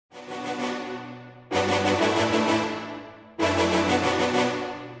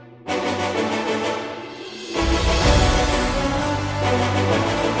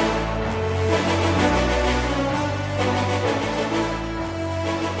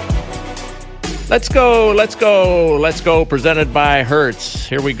Let's go, presented by Hertz.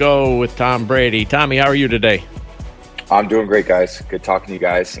 Here we go with Tom Brady. Tommy, how are you today? I'm doing great, guys. Good talking to you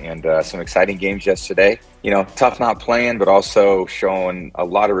guys, and some exciting games yesterday. You know, tough not playing, but also showing a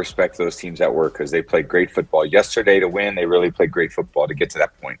lot of respect to those teams at work because they played great football yesterday to win. They really played great football to get to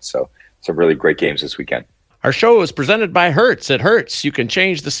that point. So some really great games this weekend. Our show is presented by Hertz. At Hertz, you can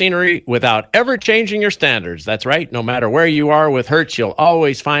change the scenery without ever changing your standards. That's right. No matter where you are with Hertz, you'll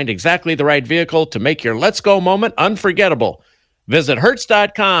always find exactly the right vehicle to make your let's go moment unforgettable. Visit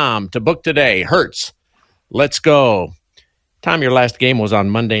Hertz.com to book today. Hertz, let's go. Tom, your last game was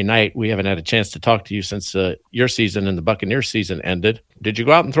on Monday night. We haven't had a chance to talk to you since your season and the Buccaneers season ended. Did you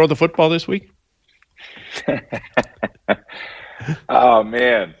go out and throw the football this week? Oh,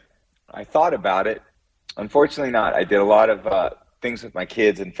 man. I thought about it. Unfortunately not. I did a lot of things with my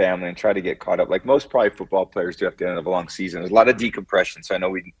kids and family and try to get caught up. Like most probably football players do at the end of a long season. There's a lot of decompression. So I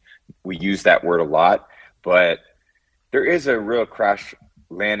know we use that word a lot, but there is a real crash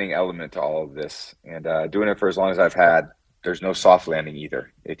landing element to all of this. And doing it for as long as I've had, there's no soft landing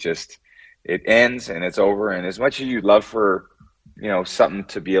either. It ends and it's over. And as much as you'd love for, something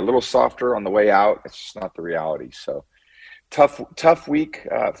to be a little softer on the way out, it's just not the reality. So tough week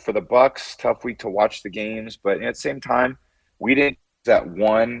for the Bucs, tough week to watch the games, but at the same time, we didn't that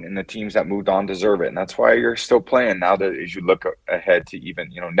won, and the teams that moved on deserve it, and that's why you're still playing now that as you look ahead to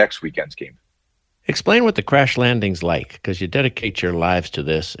even next weekend's game. Explain what the crash landing's like, because you dedicate your lives to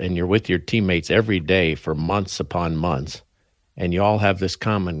this, and you're with your teammates every day for months upon months, and you all have this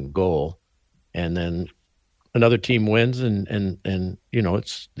common goal, and then another team wins, and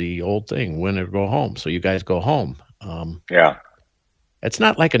it's the old thing, win or go home. So you guys go home. Yeah. It's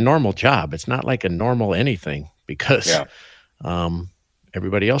not like a normal job. It's not like a normal anything because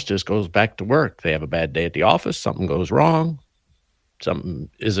everybody else just goes back to work. They have a bad day at the office. Something goes wrong. Something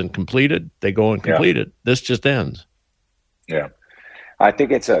isn't completed. They go and complete it. This just ends. Yeah. I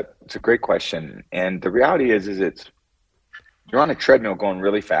think it's a great question. And the reality is you're on a treadmill going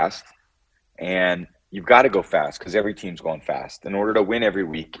really fast, and you've got to go fast because every team's going fast. In order to win every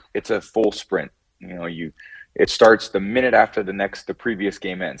week, it's a full sprint. It starts the minute after the previous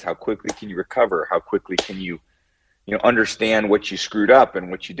game ends. How quickly can you recover? How quickly can you understand what you screwed up and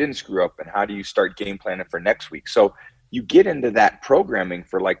what you didn't screw up? And how do you start game planning for next week? So you get into that programming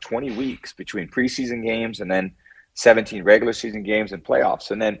for like 20 weeks between preseason games and then 17 regular season games and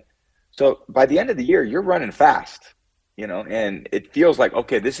playoffs. And then, so by the end of the year, you're running fast, and it feels like,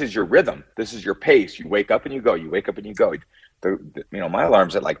 okay, this is your rhythm. This is your pace. You wake up and you go, you wake up and you go. My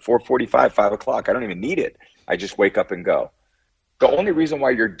alarm's at like 4:45, 5 o'clock. I don't even need it. I just wake up and go. The only reason why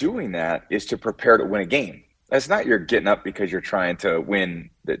you're doing that is to prepare to win a game. That's not you're getting up because you're trying to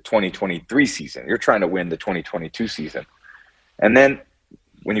win the 2023 season. You're trying to win the 2022 season. And then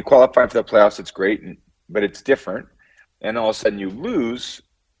when you qualify for the playoffs, it's great, but it's different. And all of a sudden you lose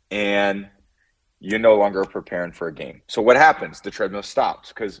and you're no longer preparing for a game. So what happens? The treadmill stops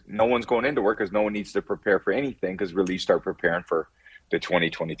because no one's going into work because no one needs to prepare for anything because really you start preparing for the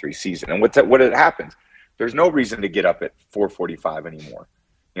 2023 season. And what happens? There's no reason to get up at 4:45 anymore.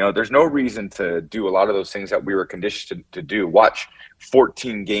 There's no reason to do a lot of those things that we were conditioned to do. Watch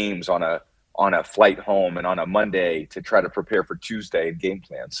 14 games on a flight home and on a Monday to try to prepare for Tuesday and game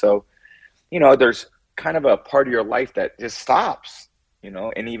plan. So, there's kind of a part of your life that just stops,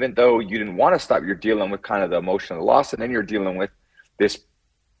 and even though you didn't want to stop, you're dealing with kind of the emotion of the loss, and then you're dealing with this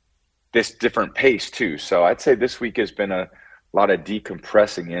different pace too. So I'd say this week has been a lot of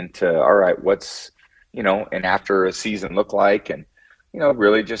decompressing into, all right, what's, and after a season look like, and,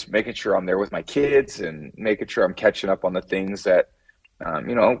 really just making sure I'm there with my kids and making sure I'm catching up on the things that,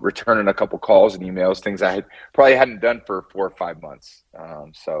 returning a couple calls and emails, things I probably hadn't done for 4 or 5 months.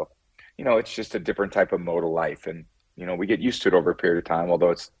 So, it's just a different type of mode of life. And, we get used to it over a period of time,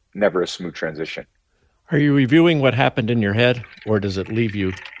 although it's never a smooth transition. Are you reviewing what happened in your head, or does it leave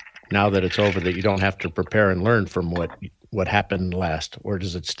you now that it's over that you don't have to prepare and learn from what happened last, or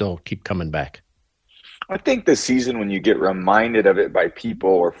does it still keep coming back? I think this season, when you get reminded of it by people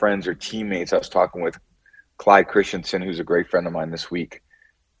or friends or teammates, I was talking with Clyde Christensen, who's a great friend of mine this week,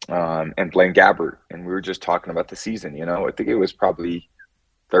 and Blaine Gabbert, and we were just talking about the season. I think it was probably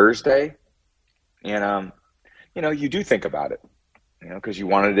Thursday, and you do think about it, because you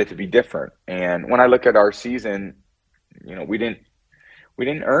wanted it to be different. And when I look at our season, we didn't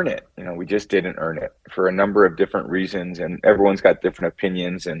earn it. We just didn't earn it for a number of different reasons, and everyone's got different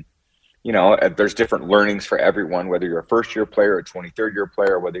opinions, and there's different learnings for everyone, whether you're a first-year player, a 23rd-year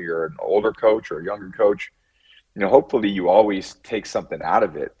player, whether you're an older coach or a younger coach. Hopefully you always take something out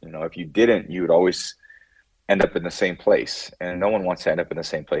of it. If you didn't, you would always end up in the same place. And no one wants to end up in the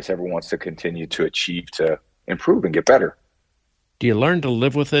same place. Everyone wants to continue to achieve, to improve and get better. Do you learn to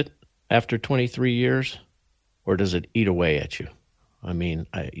live with it after 23 years, or does it eat away at you? I mean,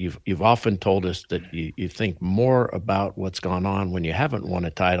 you've often told us that you think more about what's gone on when you haven't won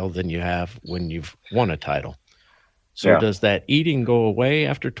a title than you have when you've won a title. So does that eating go away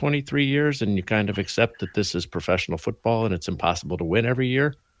after 23 years and you kind of accept that this is professional football and it's impossible to win every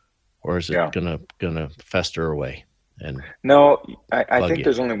year? Or is it gonna fester away? And no, I think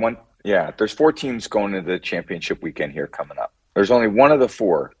there's only one. Yeah, there's 4 teams going to the championship weekend here coming up. There's only one of the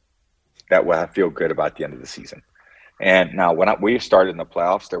 4 that will feel good about the end of the season. And now when we started in the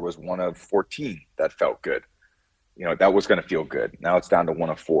playoffs, there was one of 14 that felt good. You know, that was going to feel good. Now it's down to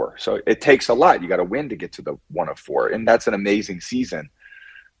one of 4. So it takes a lot. You got to win to get to the one of 4. And that's an amazing season.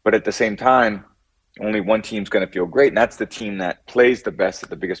 But at the same time, only one team's going to feel great. And that's the team that plays the best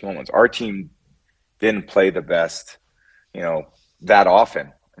at the biggest moments. Our team didn't play the best, that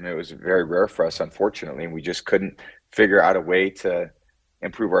often. I mean, it was very rare for us, unfortunately. And we just couldn't figure out a way to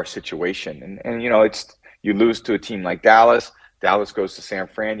improve our situation. And you lose to a team like Dallas. Dallas goes to San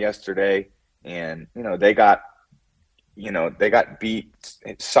Fran yesterday, and they got beat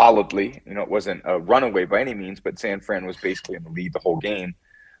solidly. It wasn't a runaway by any means, but San Fran was basically in the lead the whole game.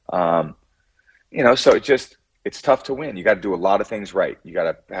 So it's tough to win. You got to do a lot of things right. You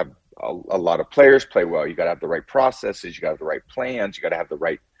got to have a lot of players play well. You got to have the right processes. You got to have the right plans. You got to have the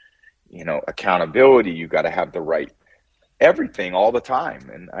right, accountability. You got to have the right everything all the time.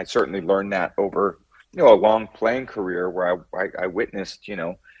 And I certainly learned that over, a long playing career where I witnessed,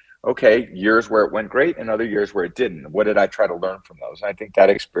 years where it went great and other years where it didn't. What did I try to learn from those? And I think that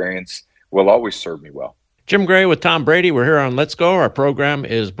experience will always serve me well. Jim Gray with Tom Brady. We're here on Let's Go. Our program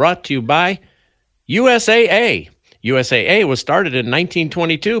is brought to you by USAA. USAA was started in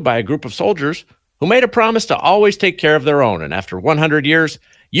 1922 by a group of soldiers who made a promise to always take care of their own. And after 100 years,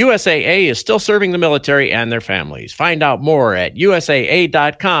 USAA is still serving the military and their families. Find out more at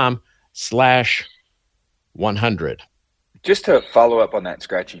usaa.com/100. Just to follow up on that,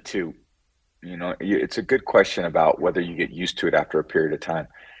 Scratchy, too, it's a good question about whether you get used to it after a period of time.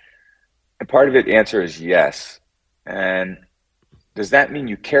 And part of the answer is yes. And does that mean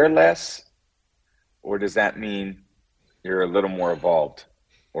you care less? Or does that mean you're a little more evolved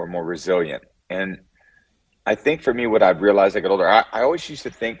or more resilient? And I think for me, what I've realized as I get older, I always used to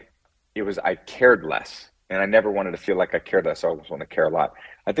think it was I cared less. And I never wanted to feel like I cared less. I always want to care a lot.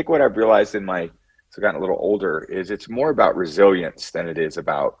 I think what I've realized as I've gotten a little older is it's more about resilience than it is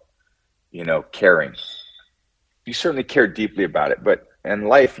about, caring. You certainly care deeply about it, but in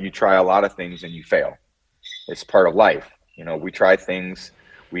life, you try a lot of things and you fail. It's part of life. We try things,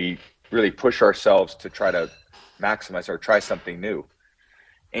 we really push ourselves to try to maximize or try something new.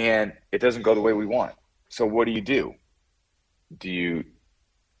 And it doesn't go the way we want. So what do? Do you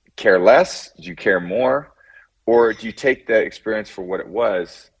care less? Do you care more? Or do you take the experience for what it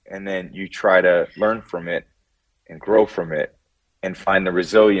was and then you try to learn from it and grow from it and find the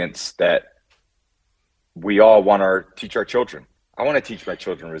resilience that we all want to teach our children? I want to teach my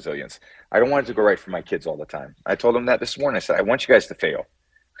children resilience. I don't want it to go right for my kids all the time. I told them that this morning. I said, I want you guys to fail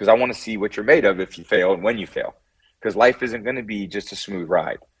because I want to see what you're made of if you fail and when you fail, because life isn't going to be just a smooth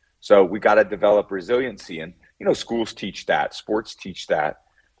ride. So we got to develop resiliency, and schools teach that, sports teach that.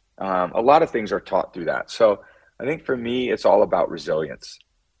 A lot of things are taught through that. So I think for me, it's all about resilience,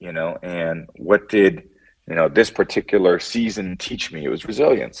 and what did, this particular season teach me? It was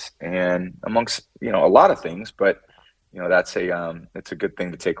resilience, and amongst, a lot of things, but that's it's a good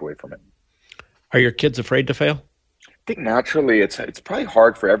thing to take away from it. Are your kids afraid to fail? I think naturally it's probably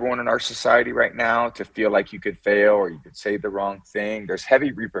hard for everyone in our society right now to feel like you could fail or you could say the wrong thing. There's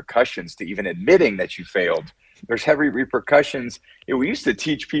heavy repercussions to even admitting that you failed. There's heavy repercussions. We used to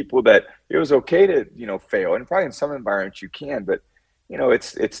teach people that it was okay to, fail, and probably in some environments you can, but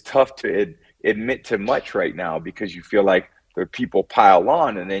it's tough to admit to much right now because you feel like the people pile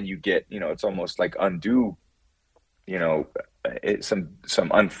on and then you get, it's almost like undue,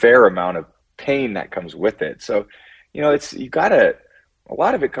 some unfair amount of pain that comes with it. So, a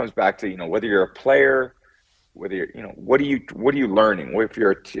lot of it comes back to, whether you're a player, whether you're, what are you learning? If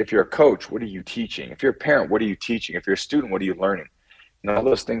you're a coach, what are you teaching? If you're a parent, what are you teaching? If you're a student, what are you learning? All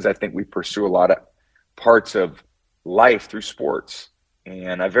those things, I think we pursue a lot of parts of life through sports.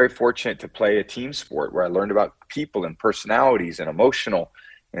 And I'm very fortunate to play a team sport where I learned about people and personalities and emotional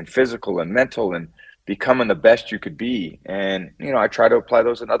and physical and mental and becoming the best you could be. And, I try to apply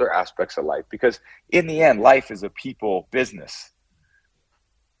those in other aspects of life because in the end, life is a people business,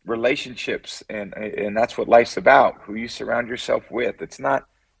 relationships. And that's what life's about, who you surround yourself with. It's not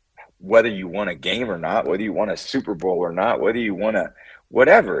whether you won a game or not, whether you won a Super Bowl or not, whether you won a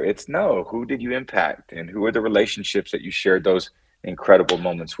whatever. It's no, who did you impact and who are the relationships that you shared those incredible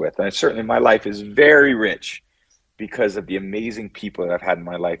moments with? And certainly my life is very rich because of the amazing people that I've had in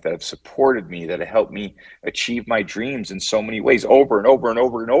my life that have supported me, that have helped me achieve my dreams in so many ways over and over and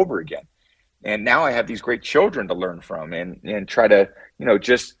over and over again. And now I have these great children to learn from and try to,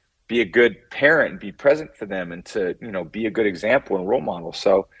 just be a good parent and be present for them and to, be a good example and role model.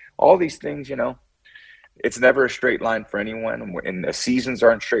 So all these things, it's never a straight line for anyone. And the seasons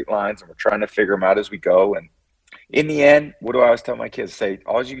aren't straight lines, and we're trying to figure them out as we go. And in the end, what do I always tell my kids? Say,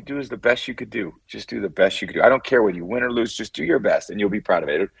 all you can do is the best you could do. Just do the best you could do. I don't care whether you win or lose. Just do your best, and you'll be proud of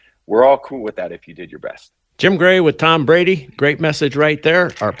it. We're all cool with that if you did your best. Jim Gray with Tom Brady. Great message right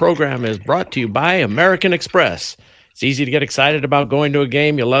there. Our program is brought to you by American Express. It's easy to get excited about going to a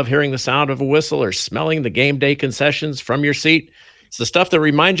game. You love hearing the sound of a whistle or smelling the game day concessions from your seat. It's the stuff that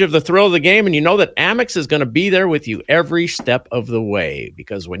reminds you of the thrill of the game, and you know that Amex is going to be there with you every step of the way.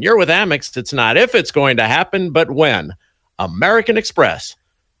 Because when you're with Amex, it's not if it's going to happen, but when. American Express.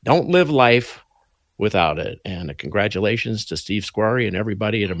 Don't live life without it. And congratulations to Steve Squari and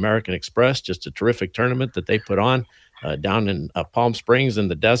everybody at American Express. Just a terrific tournament that they put on down in Palm Springs in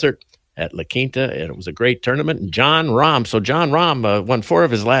the desert at La Quinta. And it was a great tournament. And John Rahm. So John Rahm won 4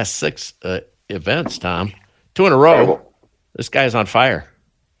 of his last 6 events, Tom. 2 in a row. Incredible. This guy's on fire.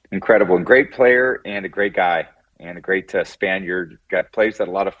 Incredible. And great player and a great guy and a great Spaniard. Plays at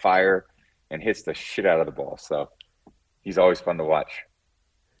a lot of fire and hits the shit out of the ball. So he's always fun to watch.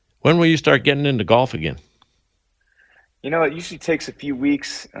 When will you start getting into golf again? It usually takes a few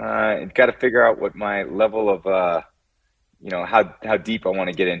weeks. I've got to figure out what my level of, how deep I want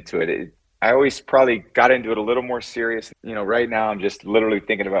to get into it. I always probably got into it a little more serious. Right now I'm just literally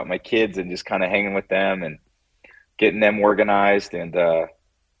thinking about my kids and just kind of hanging with them and getting them organized. And,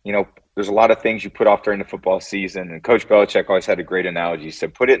 there's a lot of things you put off during the football season. And Coach Belichick always had a great analogy. He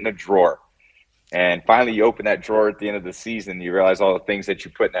said, put it in a drawer. And finally you open that drawer at the end of the season, you realize all the things that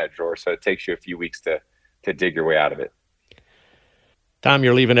you put in that drawer. So it takes you a few weeks to dig your way out of it. Tom,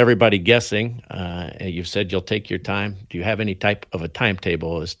 you're leaving everybody guessing. You've said you'll take your time. Do you have any type of a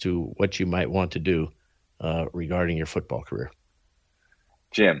timetable as to what you might want to do regarding your football career?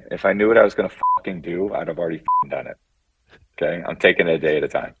 Jim, if I knew what I was going to fucking do, I'd have already fucking done it. Okay? I'm taking it a day at a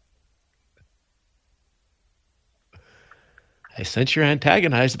time. I sense you're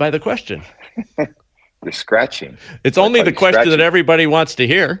antagonized by the question. You're scratching. It's only the question that everybody wants to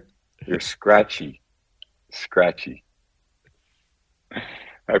hear. You're scratchy. Scratchy.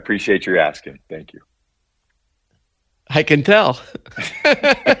 I appreciate your asking. Thank you. I can tell.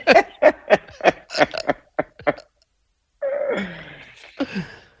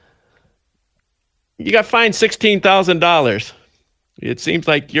 You got fined $16,000. It seems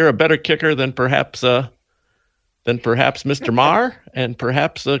like you're a better kicker than perhaps Mr. Maher and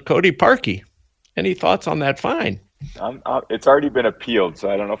perhaps Cody Parkey. Any thoughts on that fine? It's already been appealed,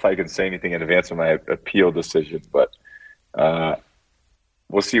 so I don't know if I can say anything in advance of my appeal decision, but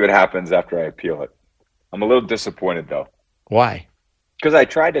we'll see what happens after I appeal it. I'm a little disappointed, though. Why? Because I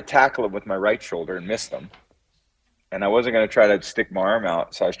tried to tackle him with my right shoulder and missed him. And I wasn't going to try to stick my arm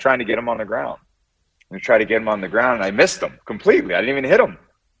out, so I was trying to get him on the ground. And try to get him on the ground, and I missed him completely. I didn't even hit him.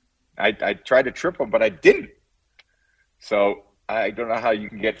 I tried to trip him, but I didn't. So I don't know how you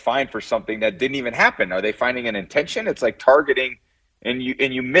can get fined for something that didn't even happen. Are they finding an intention? It's like targeting, and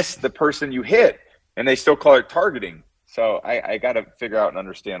you miss the person you hit, and they still call it targeting. So I got to figure out and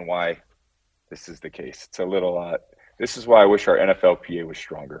understand why this is the case. It's a little. This is why I wish our NFLPA was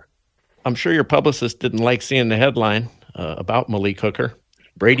stronger. I'm sure your publicist didn't like seeing the headline about Malik Hooker.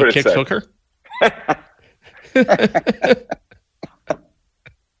 Brady kicks Hooker.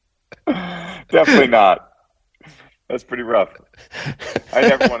 Definitely not. That's pretty rough. I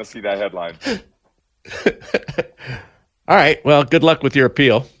never want to see that headline. All right. Well, good luck with your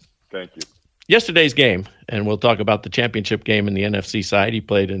appeal. Thank you. Yesterday's game, and we'll talk about the championship game in the NFC side. He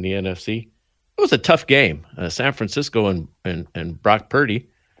played in the NFC. It was a tough game. San Francisco and Brock Purdy.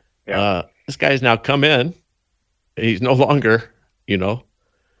 Yeah. This guy's now come in. He's no longer,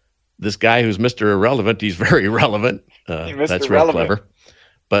 this guy who's Mr. Irrelevant. He's very relevant. That's real clever.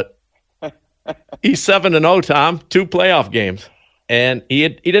 But he's 7-0, Tom. 2 playoff games. And he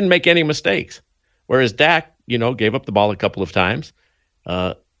didn't make any mistakes. Whereas Dak, gave up the ball a couple of times.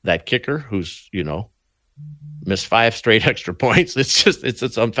 That kicker who's, missed 5 straight extra points.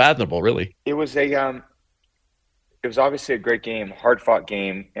 It's unfathomable, really. It was obviously a great game, hard-fought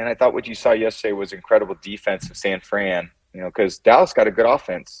game. And I thought what you saw yesterday was incredible defense of San Fran, because Dallas got a good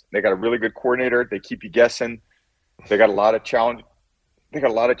offense. They got a really good coordinator. They keep you guessing. They got a lot of challenge. they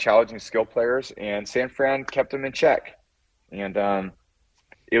got a lot of challenging skill players, and San Fran kept them in check. And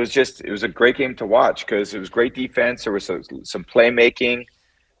it was a great game to watch because it was great defense. There was some playmaking.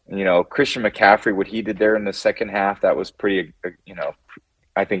 Christian McCaffrey, what he did there in the second half, that was pretty,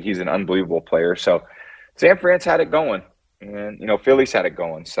 I think he's an unbelievable player. So San Fran's had it going, and, Philly's had it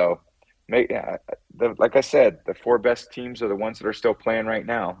going. So, like I said, the 4 best teams are the ones that are still playing right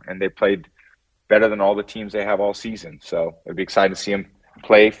now, and they played better than all the teams they have all season. So it'd be exciting to see them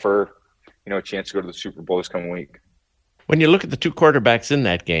play for, a chance to go to the Super Bowl this coming week. When you look at the 2 quarterbacks in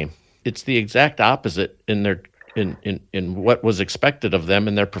that game, it's the exact opposite in their in what was expected of them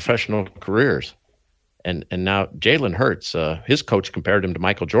in their professional careers. And now Jalen Hurts, his coach compared him to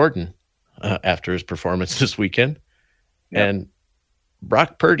Michael Jordan after his performance this weekend. Yep. And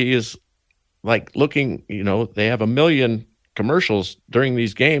Brock Purdy is like looking, they have 1 million commercials during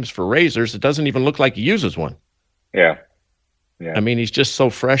these games for razors. It doesn't even look like he uses one. Yeah. I mean, he's just so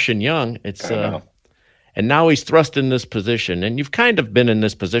fresh and young. And now he's thrust in this position. And you've kind of been in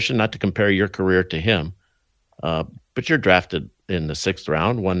this position, not to compare your career to him, but you're drafted in the 6th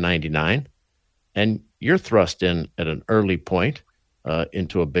round, 199, and you're thrust in at an early point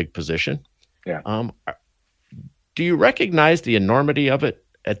into a big position. Yeah. Do you recognize the enormity of it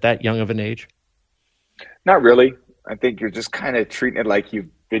at that young of an age? Not really. I think you're just kind of treating it like you've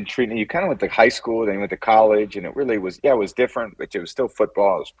been treating it. You kind of went to high school, then you went to college, and it really was, it was different, but it was still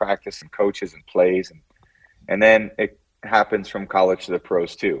football. It was practice and coaches and plays. And then it happens from college to the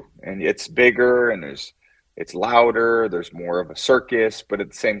pros too. And it's bigger, and it's louder. There's more of a circus, but at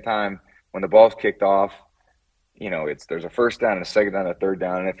the same time, when the ball's kicked off, there's a first down, and a second down, a third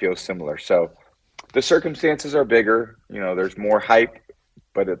down, and it feels similar. So the circumstances are bigger. There's more hype,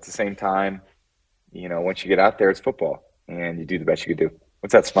 but at the same time, once you get out there, it's football, and you do the best you can do.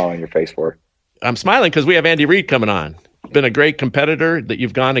 What's that smile on your face for? I'm smiling because we have Andy Reid coming on. Been a great competitor that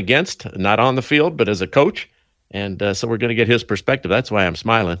you've gone against, not on the field, but as a coach. And so we're going to get his perspective. That's why I'm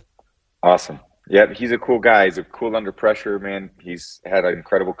smiling. Awesome. Yeah, he's a cool guy. He's a cool under pressure, man. He's had an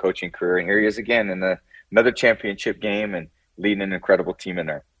incredible coaching career. And here he is again in another championship game and leading an incredible team in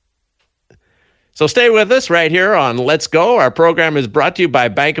there. So stay with us right here on Let's Go. Our program is brought to you by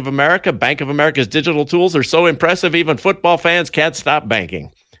Bank of America. Bank of America's digital tools are so impressive, even football fans can't stop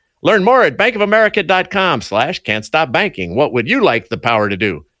banking. Learn more at bankofamerica.com/can't-stop-banking. What would you like the power to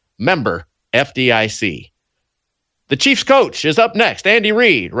do? Member FDIC. The Chiefs coach is up next, Andy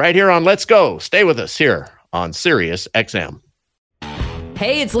Reid, right here on Let's Go. Stay with us here on Sirius XM.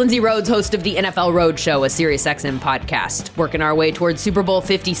 Hey, it's Lindsay Rhodes, host of the NFL Roadshow, a SiriusXM podcast. Working our way towards Super Bowl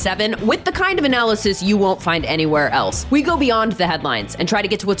 57 with the kind of analysis you won't find anywhere else. We go beyond the headlines and try to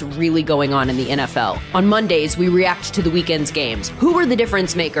get to what's really going on in the NFL. On Mondays, we react to the weekend's games. Who were the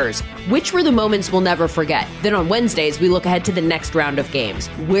difference makers? Which were the moments we'll never forget? Then on Wednesdays, we look ahead to the next round of games,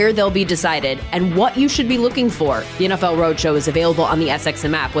 where they'll be decided, and what you should be looking for. The NFL Roadshow is available on the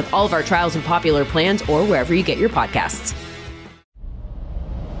SXM app with all of our trials and popular plans or wherever you get your podcasts.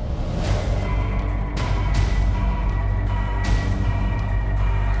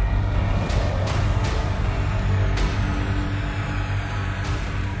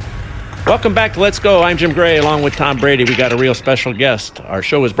 Welcome back to Let's Go. I'm Jim Gray along with Tom Brady. We got a real special guest. Our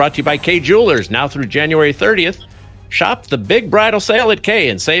show is brought to you by Kay Jewelers. Now through January 30th, shop the big bridal sale at Kay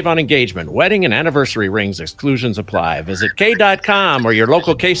and save on engagement, wedding, and anniversary rings. Exclusions apply. Visit Kay.com or your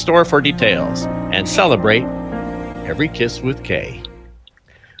local Kay store for details. And celebrate every kiss with Kay.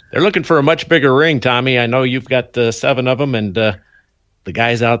 They're looking for a much bigger ring, Tommy. I know you've got 7 of them, and the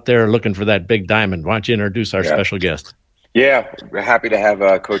guys out there are looking for that big diamond. Why don't you introduce our special guest? Yeah, we're happy to have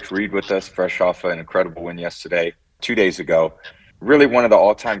Coach Reid with us, fresh off an incredible win yesterday, 2 days ago. Really one of the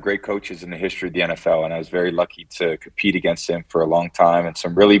all-time great coaches in the history of the NFL, and I was very lucky to compete against him for a long time and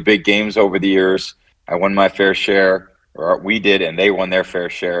some really big games over the years. I won my fair share, or we did, and they won their fair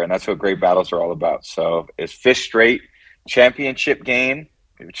share, and that's what great battles are all about. So it's 5th straight championship game,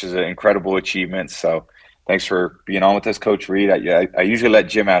 which is an incredible achievement. So thanks for being on with us, Coach Reid. I usually let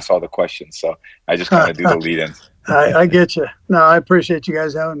Jim ask all the questions, so I just kind of do the lead-in. I get you. No, I appreciate you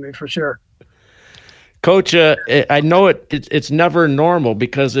guys having me for sure. Coach, I know it's never normal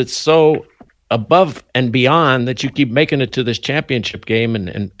because it's so above and beyond that you keep making it to this championship game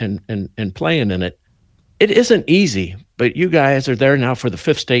and playing in it. It isn't easy, but you guys are there now for the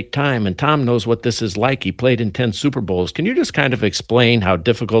 5th straight time, and Tom knows what this is like. He played in 10 Super Bowls. Can you just kind of explain how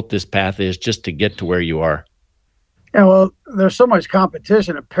difficult this path is just to get to where you are? Yeah, well, there's so much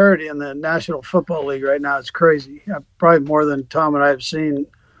competition and parity in the National Football League right now. It's crazy. Probably more than Tom and I have seen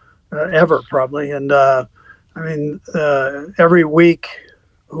ever, probably. And every week,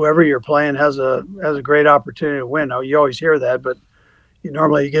 whoever you're playing has a great opportunity to win. Now, you always hear that, but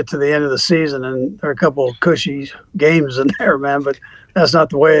normally you get to the end of the season and there are a couple of cushy games in there, man. But that's not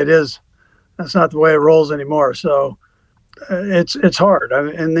the way it is. That's not the way it rolls anymore. So it's hard.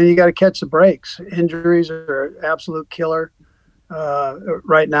 And then you got to catch the breaks. Injuries are an absolute killer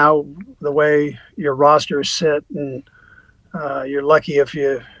right now. The way your rosters sit, and you're lucky if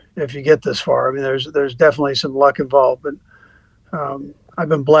you get this far. I mean, there's definitely some luck involved, but I've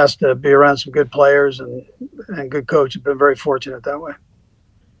been blessed to be around some good players and good coach. I've been very fortunate that way.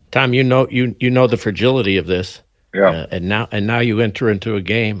 Tom, you know the fragility of this. Yeah. And now you enter into a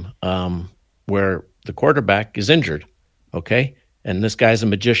game where the quarterback is injured. Okay. And this guy's a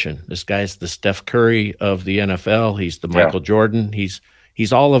magician. This guy's the Steph Curry of the NFL. He's the Michael Jordan. He's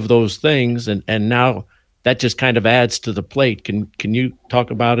all of those things. And now that just kind of adds to the plate. Can you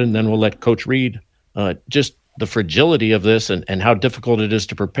talk about it? And then we'll let Coach Reid just the fragility of this and how difficult it is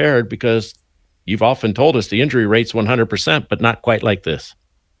to prepare, because you've often told us the injury rate's 100%, but not quite like this.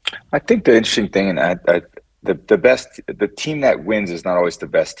 I think the interesting thing, and the team that wins is not always the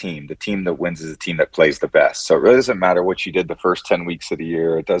best team. The team that wins is the team that plays the best. So it really doesn't matter what you did the first 10 weeks of the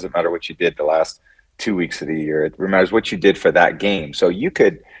year. It doesn't matter what you did the last 2 weeks of the year. It matters what you did for that game. So you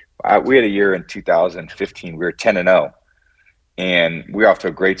could we had a year in 2015. We were 10-0, and we were off to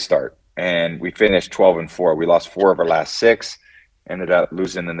a great start. And we finished 12-4. We lost 4 of our last 6. Ended up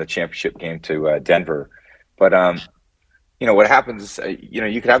losing in the championship game to Denver. But what happens is,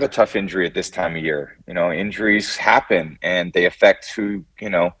 you could have a tough injury at this time of year. Injuries happen and they affect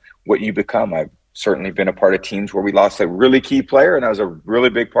what you become. I've certainly been a part of teams where we lost a really key player, and I was a really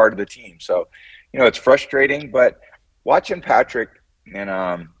big part of the team. So, it's frustrating, but watching Patrick, and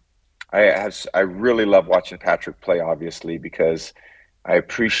I really love watching Patrick play, obviously, because I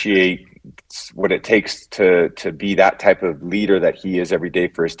appreciate what it takes to be that type of leader that he is every day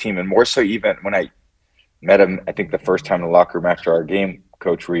for his team. And more so even when I met him, I think the first time in the locker room after our game,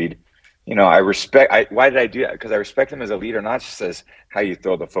 Coach Reid, why did I do that? Because I respect him as a leader, not just as how you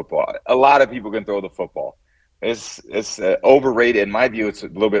throw the football. A lot of people can throw the football. It's overrated. In my view, it's a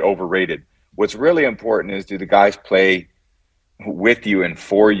little bit overrated. What's really important is, do the guys play with you and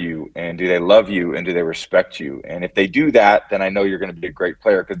for you, and do they love you, and do they respect you? And if they do that, then I know you're going to be a great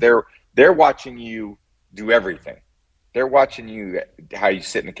player, because they're watching you do everything. They're watching you, how you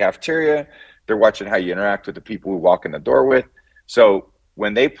sit in the cafeteria. They're watching how you interact with the people who walk in the door with. So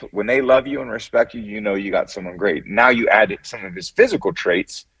when they love you and respect you, you got someone great. Now you add some of his physical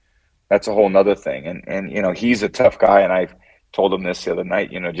traits. That's a whole nother thing. And he's a tough guy. And I told him this the other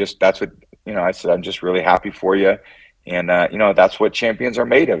night, that's what, I said, I'm just really happy for you. And, that's what champions are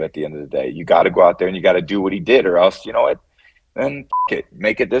made of at the end of the day. You got to go out there and you got to do what he did, or else, then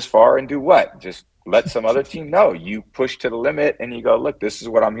make it this far and do what? Just let some other team know. You push to the limit and you go, look, this is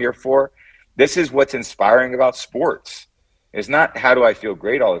what I'm here for. This is what's inspiring about sports. It's not how do I feel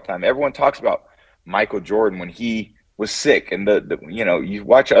great all the time. Everyone talks about Michael Jordan when he was sick, and you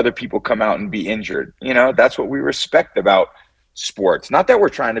watch other people come out and be injured. That's what we respect about sports. Not that we're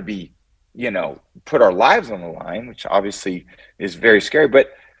trying to be, put our lives on the line, which obviously is very scary,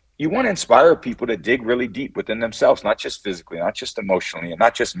 but you want to inspire people to dig really deep within themselves, not just physically, not just emotionally, and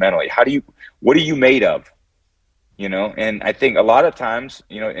not just mentally. What are you made of? And I think a lot of times,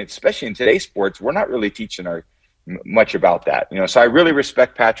 especially in today's sports, we're not really teaching much about that. So I really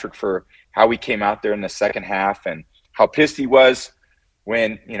respect Patrick for how he came out there in the second half and how pissed he was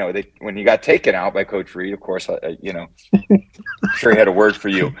when he got taken out by Coach Reid. Of course, I'm sure he had a word for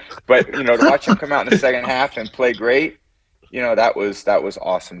you, but to watch him come out in the second half and play great, that was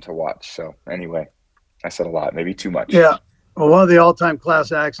awesome to watch. So anyway, I said a lot, maybe too much. Yeah. Well, one of the all-time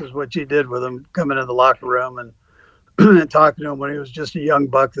class acts is what you did with him coming in the locker room and talking to him when he was just a young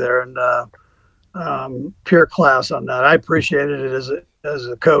buck there, and pure class on that. I appreciated it as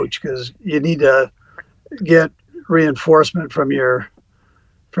a coach, because you need to get reinforcement from your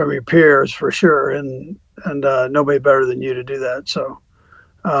peers for sure, and nobody better than you to do that. So,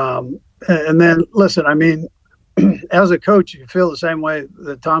 and then listen, I mean, as a coach, you feel the same way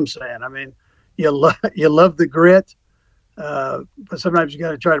that Tom's saying. I mean, you love the grit. But sometimes you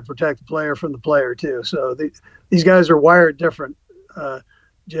got to try to protect the player from the player too. So these guys are wired different,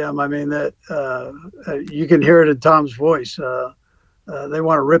 Jim. I mean, that you can hear it in Tom's voice. They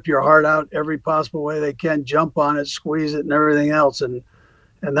want to rip your heart out every possible way they can, jump on it, squeeze it, and everything else. And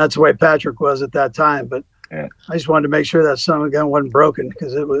that's the way Patrick was at that time. But yeah. I just wanted to make sure that son of a gun wasn't broken,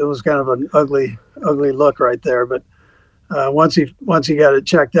 because it was kind of an ugly look right there. But once he got it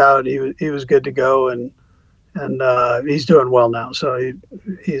checked out, he was good to go, and he's doing well now. So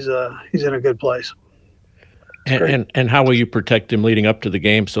he's in a good place. And how will you protect him leading up to the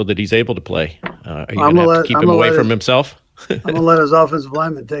game so that he's able to play? Are you going to have to keep him away from himself? I'm going to let his offensive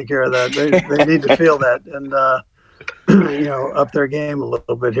linemen take care of that. They need to feel that and, up their game a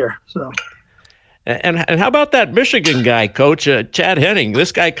little bit here. So. And how about that Michigan guy, Coach, Chad Henning?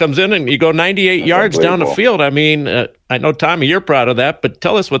 This guy comes in and you go 98 yards down the field. I mean, I know, Tommy, you're proud of that, but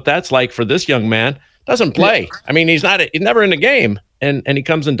tell us what that's like for this young man. Doesn't play. I mean, he's never in a game, and he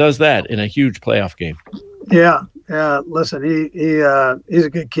comes and does that in a huge playoff game. Yeah. Listen, he's a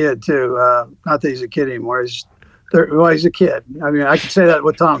good kid too. Not that he's a kid anymore. He's a kid. I mean, I could say that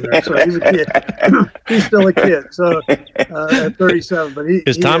with Tom there. So he's a kid. He's still a kid. So at 37, but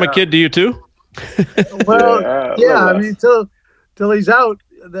is Tom a kid to you too? Well, yeah. I mean, till he's out,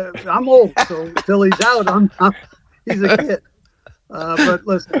 I'm old. So till he's out, he's a kid. But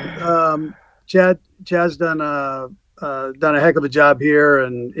listen, Chad's done a heck of a job here,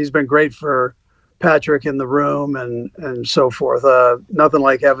 and he's been great for Patrick in the room and so forth. Nothing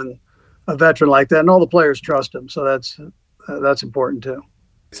like having a veteran like that, and all the players trust him. So that's important too.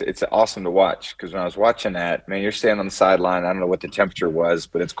 It's awesome to watch, because when I was watching that, man, you're standing on the sideline. I don't know what the temperature was,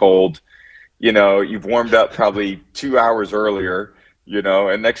 but it's cold. You've warmed up probably 2 hours earlier,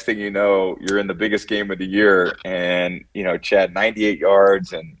 and next thing you know, you're in the biggest game of the year. And, Chad, 98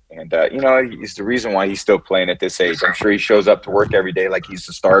 yards. And he's the reason why he's still playing at this age. I'm sure he shows up to work every day like he's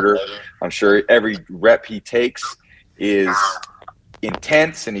the starter. I'm sure every rep he takes is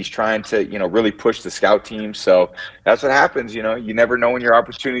intense, and he's trying to, really push the scout team. So that's what happens. You never know when your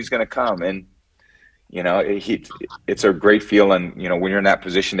opportunity is going to come. And, it's a great feeling, when you're in that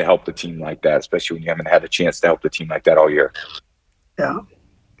position to help the team like that, especially when you haven't had a chance to help the team like that all year. Yeah.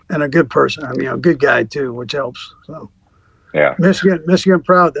 And a good person. I mean, a good guy too, which helps. So yeah. Michigan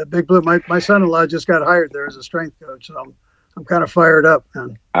proud. That Big Blue, my son-in-law just got hired there as a strength coach. So I'm kind of fired up,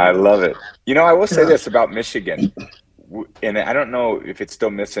 man. I love it. I will say this about Michigan, and I don't know if it's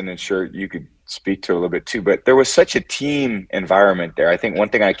still missing, and sure you could speak to it a little bit too, but there was such a team environment there. I think one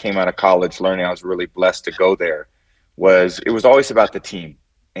thing I came out of college learning, I was really blessed to go there, was it was always about the team.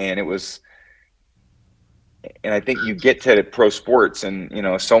 And I think you get to pro sports and,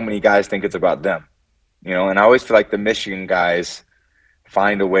 so many guys think it's about them, and I always feel like the Michigan guys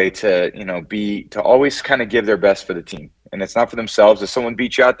find a way to, to always kind of give their best for the team. And it's not for themselves. If someone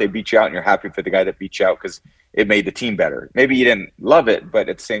beats you out, they beat you out, and you're happy for the guy that beat you out because it made the team better. Maybe you didn't love it, but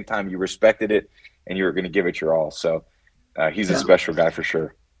at the same time, you respected it and you were going to give it your all. So he's a special guy for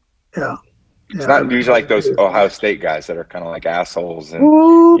sure. Yeah. It's not usually like those Ohio State guys that are kind of like assholes. And,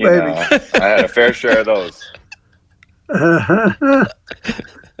 ooh, baby. I had a fair share of those.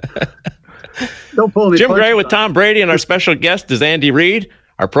 Don't pull me. Jim Gray with Tom Brady, and our special guest is Andy Reid.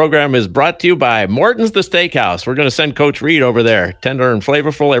 Our program is brought to you by Morton's the Steakhouse. We're going to send Coach Reid over there. Tender and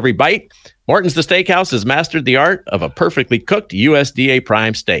flavorful every bite. Morton's the Steakhouse has mastered the art of a perfectly cooked USDA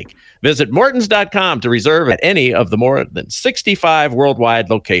prime steak. Visit Mortons.com to reserve at any of the more than 65 worldwide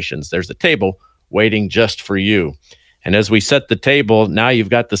locations. There's a table waiting just for you. And as we set the table, now you've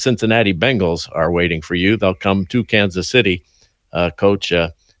got the Cincinnati Bengals are waiting for you. They'll come to Kansas City. Coach,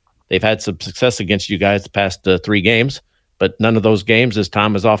 they've had some success against you guys the past 3 games. But none of those games, as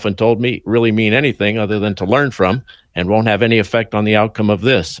Tom has often told me, really mean anything other than to learn from, and won't have any effect on the outcome of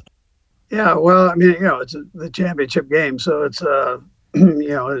this. Yeah, well, I mean, it's the championship game, so it's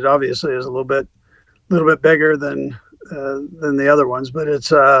it obviously is a little bit bigger than the other ones, but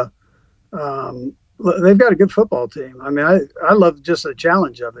it's they've got a good football team. I mean, I love just the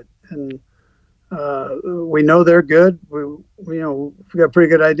challenge of it, and we know they're good. We got a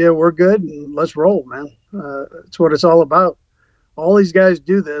pretty good idea we're good, and let's roll, man. It's what it's all about. All these guys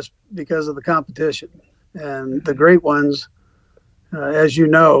do this because of the competition, and the great ones, as you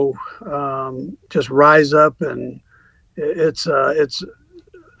know, just rise up, and it's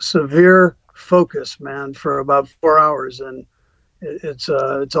severe focus, man, for about 4 hours, and it's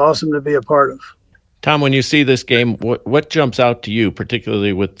awesome to be a part of. Tom, when you see this game, what jumps out to you,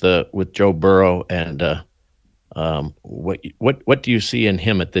 particularly with Joe Burrow, and what do you see in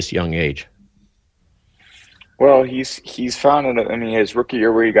him at this young age? Well, he's found his rookie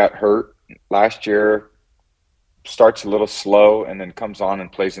year where he got hurt last year, starts a little slow and then comes on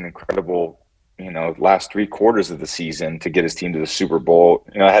and plays an incredible, last 3 quarters of the season to get his team to the Super Bowl.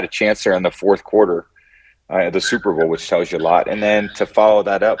 I had a chance there in the 4th quarter. The Super Bowl, which tells you a lot. And then to follow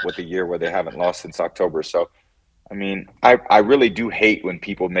that up with a year where they haven't lost since October. So, I really do hate when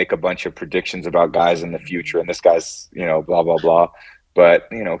people make a bunch of predictions about guys in the future and this guy's, blah, blah, blah. But,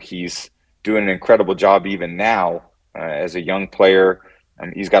 he's doing an incredible job even now as a young player.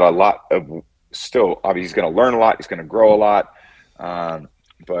 He's got a lot of still, obviously he's going to learn a lot. He's going to grow a lot.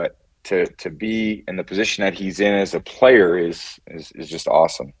 But to be in the position that he's in as a player is just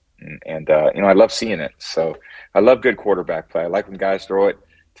awesome. And And, I love seeing it. So I love good quarterback play. I like when guys throw it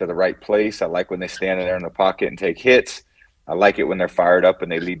to the right place. I like when they stand there in the pocket and take hits. I like it when they're fired up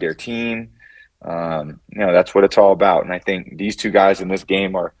and they lead their team. That's what it's all about. And I think these two guys in this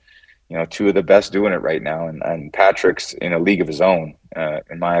game are, two of the best doing it right now. And Patrick's in a league of his own,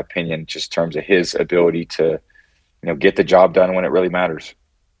 in my opinion, just in terms of his ability to, get the job done when it really matters.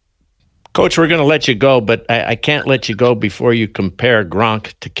 Coach, we're going to let you go, but I can't let you go before you compare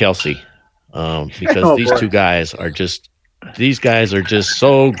Gronk to Kelce, because these two guys are just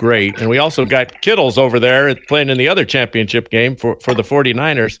so great. And we also got Kittles over there playing in the other championship game for the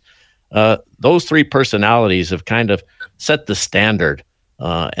 49ers. Those three personalities have kind of set the standard,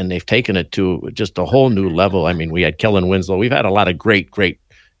 and they've taken it to just a whole new level. I mean, we had Kellen Winslow. We've had a lot of great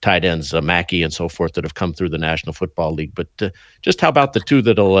tight ends, Mackey and so forth, that have come through the National Football League. But just how about the two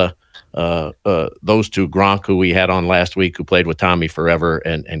that'll those two, Gronk, who we had on last week, who played with Tommy forever,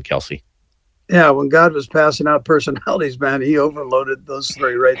 and Kelce? Yeah, when God was passing out personalities, man, he overloaded those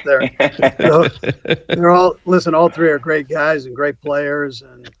three right there. So they're all three are great guys and great players.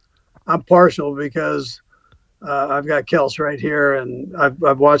 And I'm partial because I've got Kels right here, and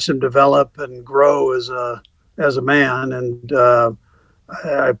I've watched him develop and grow as a man, and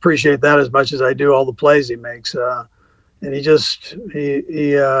I appreciate that as much as I do all the plays he makes. And he just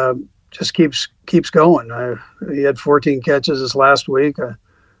keeps going. He had 14 catches this last week. I'm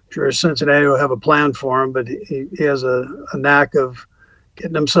sure Cincinnati will have a plan for him, but he has a knack of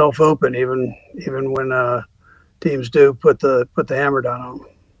getting himself open, even when teams do put the hammer down on him.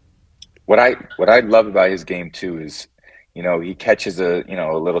 What I love about his game too is, he catches a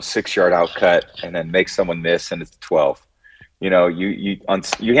little 6-yard outcut and then makes someone miss, and it's 12. You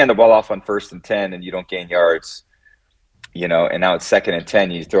hand the ball off on 1st and 10 and you don't gain yards, and now it's 2nd and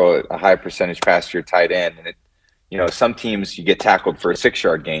 10, you throw a high percentage pass to your tight end, and some teams you get tackled for a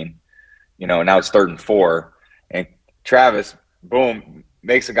 6-yard gain, now it's 3rd and 4, and Travis, boom,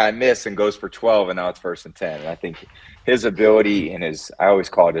 makes a guy miss and goes for 12, and now it's 1st and 10. And I think his ability and I always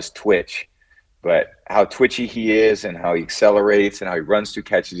call it his twitch, but how twitchy he is and how he accelerates and how he runs through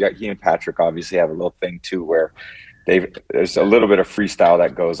catches. He and Patrick obviously have a little thing too where there's a little bit of freestyle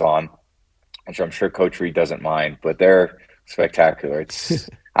that goes on, which I'm sure Coach Reid doesn't mind, but they're spectacular.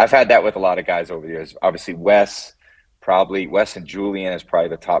 I've had that with a lot of guys over the years. Obviously, Wes and Julian is probably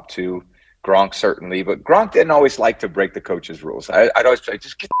the top two. Gronk certainly, but Gronk didn't always like to break the coach's rules. I'd always say,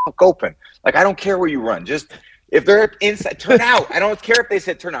 just get the fuck open. Like, I don't care where you run. Just if they're inside, turn out. I don't care if they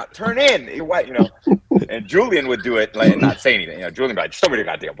said turn out. Turn in. You're white, And Julian would do it and not say anything. Julian would be like, just throw me the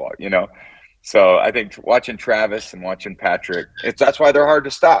goddamn ball, So I think watching Travis and watching Patrick, that's why they're hard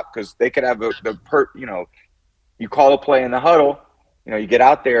to stop, because they could have you call a play in the huddle, you get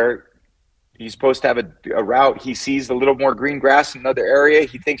out there, he's supposed to have a route, he sees a little more green grass in another area,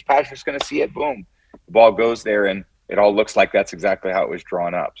 he thinks Patrick's going to see it, boom, the ball goes there, and it all looks like that's exactly how it was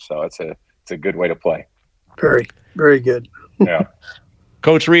drawn up. So it's a good way to play. Very, very good. Yeah.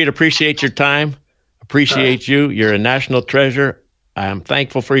 Coach Reid, appreciate your time. Appreciate you. You're a national treasure. I'm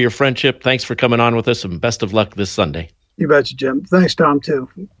thankful for your friendship. Thanks for coming on with us, and best of luck this Sunday. You betcha, Jim. Thanks, Tom, too.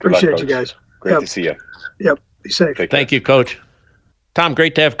 Appreciate you guys. Great to see you. Yep. Be safe. Thank you, Coach. Tom,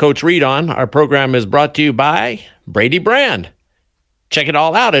 great to have Coach Reid on. Our program is brought to you by Brady Brand. Check it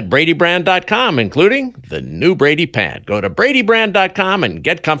all out at bradybrand.com, including the new Brady pant. Go to bradybrand.com and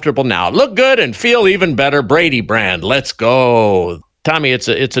get comfortable now. Look good and feel even better. Brady Brand. Let's go. Tommy, it's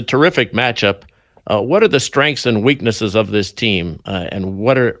a terrific matchup. What are the strengths and weaknesses of this team, and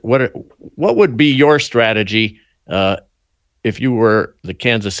what would be your strategy if you were the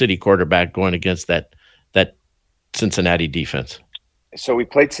Kansas City quarterback going against that Cincinnati defense? So we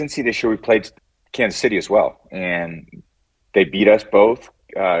played Cincy this year. We played Kansas City as well, and they beat us both.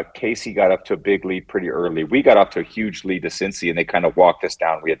 Casey got up to a big lead pretty early. We got off to a huge lead to Cincy, and they kind of walked us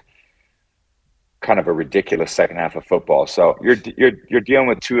down. We had kind of a ridiculous second half of football. So you're dealing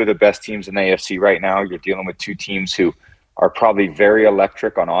with two of the best teams in the AFC right now. You're dealing with two teams who are probably very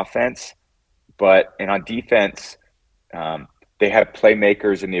electric on offense, and on defense, they have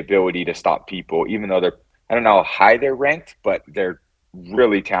playmakers and the ability to stop people, even though I don't know how high they're ranked, but they're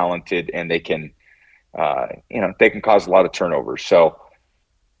really talented, and they can, they can cause a lot of turnovers. So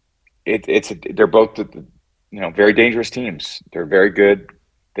they're both, very dangerous teams. They're very good.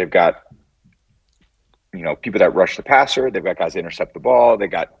 They've got, people that rush the passer. They've got guys that intercept the ball. They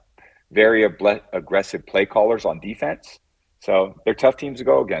got very aggressive play callers on defense. So they're tough teams to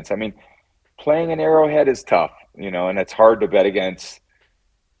go against. I mean, playing in Arrowhead is tough, and it's hard to bet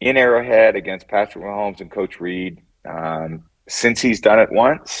in Arrowhead against Patrick Mahomes and Coach Reid. Since he's done it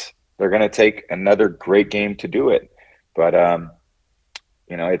once, they're going to take another great game to do it. But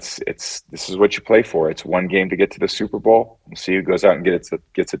this is what you play for. It's one game to get to the Super Bowl. We'll see who goes out and gets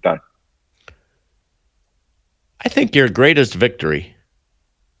it done. I think your greatest victory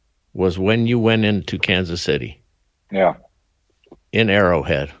was when you went into Kansas City. Yeah. In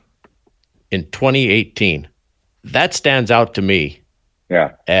Arrowhead in 2018. That stands out to me.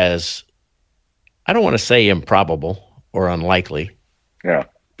 Yeah. As, I don't want to say improbable or unlikely. Yeah.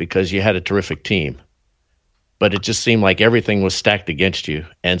 Because you had a terrific team. But it just seemed like everything was stacked against you.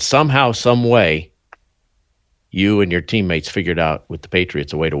 And somehow, some way, you and your teammates figured out with the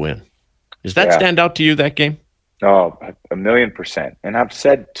Patriots a way to win. Does that stand out to you, that game? Oh, 1,000,000%. And I've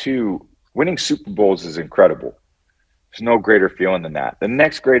said, too, winning Super Bowls is incredible. There's no greater feeling than that. The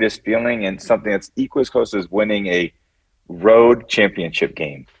next greatest feeling, and something that's equally as close, is winning a road championship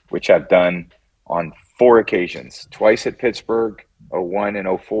game, which I've done on 4 occasions. Twice at Pittsburgh, 2001 and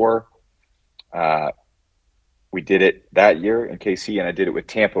 2004. We did it that year in KC, and I did it with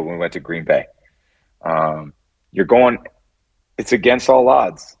Tampa when we went to Green Bay. It's against all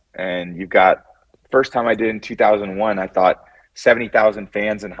odds. And you've got, first time I did it in 2001, I thought 70,000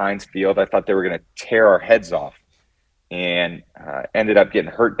 fans in Heinz Field. I thought they were going to tear our heads off, and ended up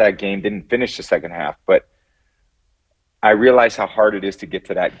getting hurt that game. Didn't finish the second half, but I realized how hard it is to get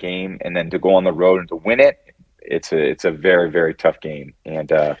to that game, and then to go on the road and to win it. It's a very, very tough game,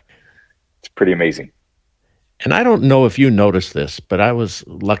 and it's pretty amazing. And I don't know if you noticed this, but I was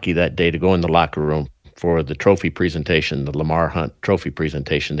lucky that day to go in the locker room for the trophy presentation, the Lamar Hunt trophy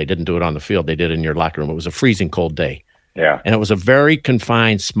presentation. They didn't do it on the field. They did it in your locker room. It was a freezing cold day. Yeah. And it was a very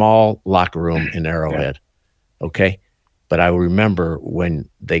confined, small locker room in Arrowhead. Yeah. Okay. But I remember when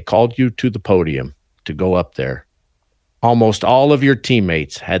they called you to the podium to go up there, almost all of your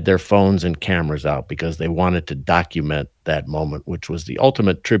teammates had their phones and cameras out because they wanted to document that moment, which was the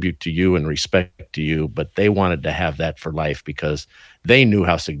ultimate tribute to you and respect to you. But they wanted to have that for life because they knew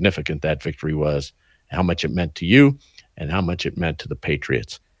how significant that victory was, how much it meant to you, and how much it meant to the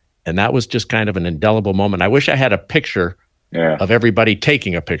Patriots. And that was just kind of an indelible moment. I wish I had a picture of everybody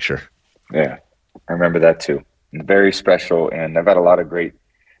taking a picture. Yeah, I remember that too. Very special, and I've had a lot of great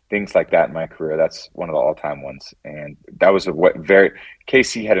things like that in my career. That's one of the all-time ones. And that was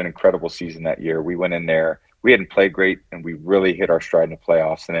KC had an incredible season that year. We went in there, we hadn't played great, and we really hit our stride in the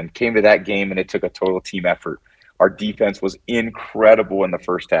playoffs, and then came to that game, and it took a total team effort. Our defense was incredible in the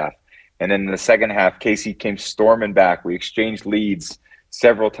first half. And then in the second half, KC came storming back. We exchanged leads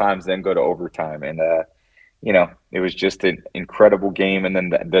several times, then go to overtime. And, it was just an incredible game. And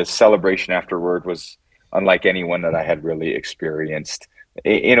then the celebration afterward was unlike anyone that I had really experienced,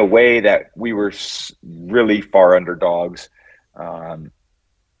 in a way that we were really far underdogs.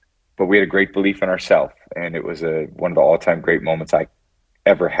 But we had a great belief in ourselves. And it was one of the all-time great moments I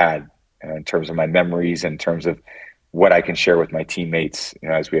ever had in terms of my memories, in terms of what I can share with my teammates,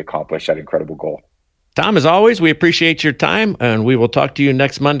 as we accomplish that incredible goal. Tom, as always, we appreciate your time, and we will talk to you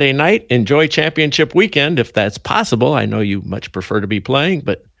next Monday night. Enjoy championship weekend, if that's possible. I know you much prefer to be playing,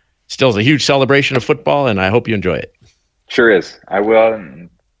 but still is a huge celebration of football, and I hope you enjoy it. Sure is. I will. I'm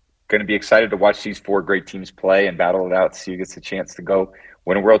going to be excited to watch these 4 great teams play and battle it out, see who gets a chance to go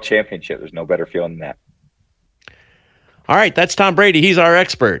win a world championship. There's no better feeling than that. All right, that's Tom Brady. He's our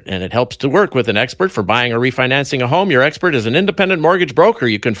expert, and it helps to work with an expert for buying or refinancing a home. Your expert is an independent mortgage broker.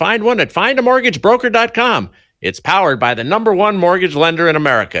 You can find one at findamortgagebroker.com. It's powered by the #1 mortgage lender in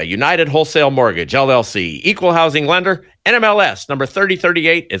America, United Wholesale Mortgage, LLC, Equal Housing Lender, NMLS number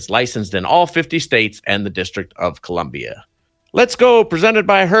 3038. It's licensed in all 50 states and the District of Columbia. Let's Go, presented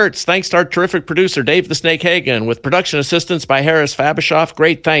by Hertz. Thanks to our terrific producer, Dave the Snake Hagan, with production assistance by Harris Fabishoff.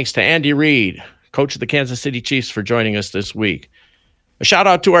 Great thanks to Andy Reid, coach of the Kansas City Chiefs, for joining us this week. A shout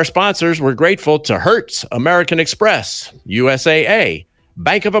out to our sponsors. We're grateful to Hertz, American Express, USAA,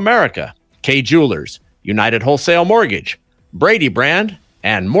 Bank of America, Kay Jewelers, United Wholesale Mortgage, Brady Brand,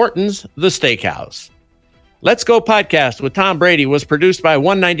 and Morton's The Steakhouse. Let's Go podcast with Tom Brady was produced by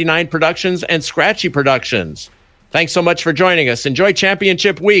 199 Productions and Scratchy Productions. Thanks so much for joining us. Enjoy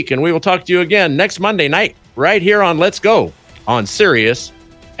championship week, and we will talk to you again next Monday night right here on Let's Go on Sirius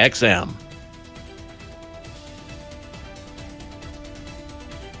XM.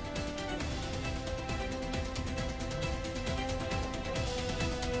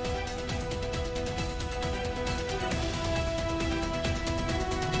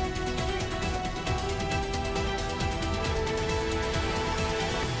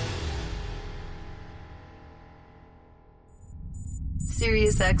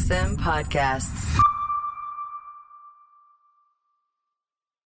 SiriusXM podcasts.